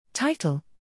Title: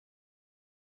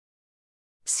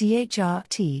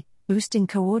 CHRRT, boosting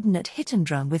coordinate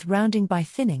hit-and-run with rounding by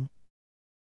thinning.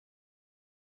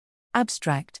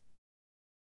 Abstract: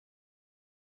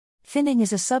 Thinning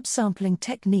is a subsampling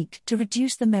technique to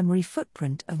reduce the memory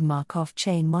footprint of Markov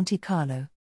chain Monte Carlo.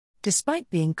 Despite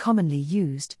being commonly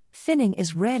used, thinning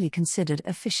is rarely considered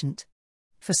efficient.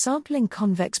 For sampling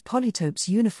convex polytopes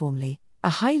uniformly, a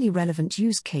highly relevant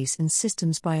use case in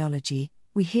systems biology,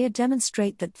 we here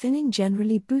demonstrate that thinning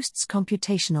generally boosts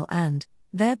computational and,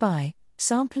 thereby,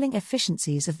 sampling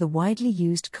efficiencies of the widely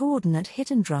used coordinate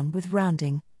hit-and-run with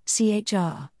rounding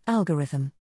 (CHR)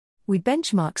 algorithm. We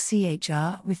benchmark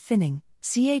CHR with thinning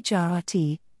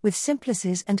 (CHRRT) with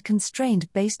simplices and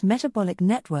constrained-based metabolic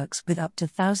networks with up to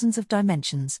thousands of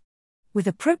dimensions. With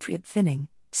appropriate thinning,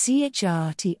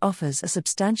 CHRRT offers a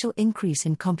substantial increase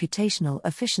in computational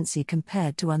efficiency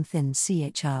compared to unthinned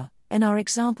CHR, and are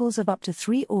examples of up to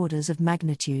 3 orders of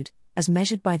magnitude, as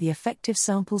measured by the effective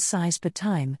sample size per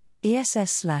time,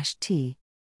 ESS/T.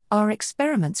 Our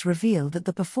experiments reveal that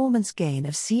the performance gain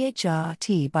of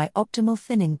CHRRT by optimal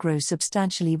thinning grows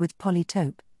substantially with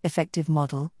polytope, effective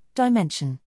model,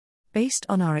 dimension. Based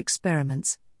on our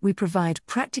experiments, we provide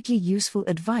practically useful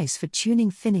advice for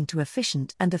tuning thinning to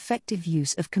efficient and effective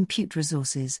use of compute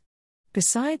resources.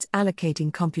 Besides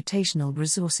allocating computational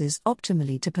resources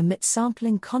optimally to permit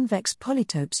sampling convex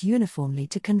polytopes uniformly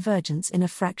to convergence in a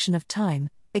fraction of time,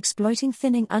 exploiting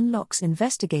thinning unlocks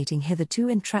investigating hitherto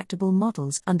intractable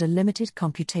models under limited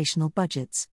computational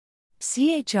budgets.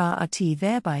 CHRRT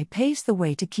thereby paves the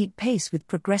way to keep pace with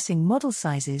progressing model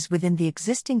sizes within the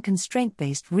existing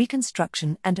constraint-based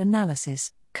reconstruction and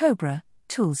analysis (CHRRT)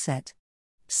 toolset.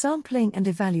 Sampling and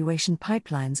evaluation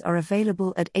pipelines are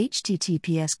available at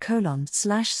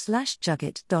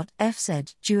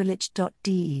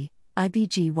https://juggit.fzdualich.de,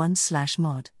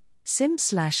 ibg1/mod,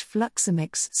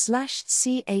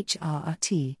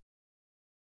 sim/fluxamix/CHRRT.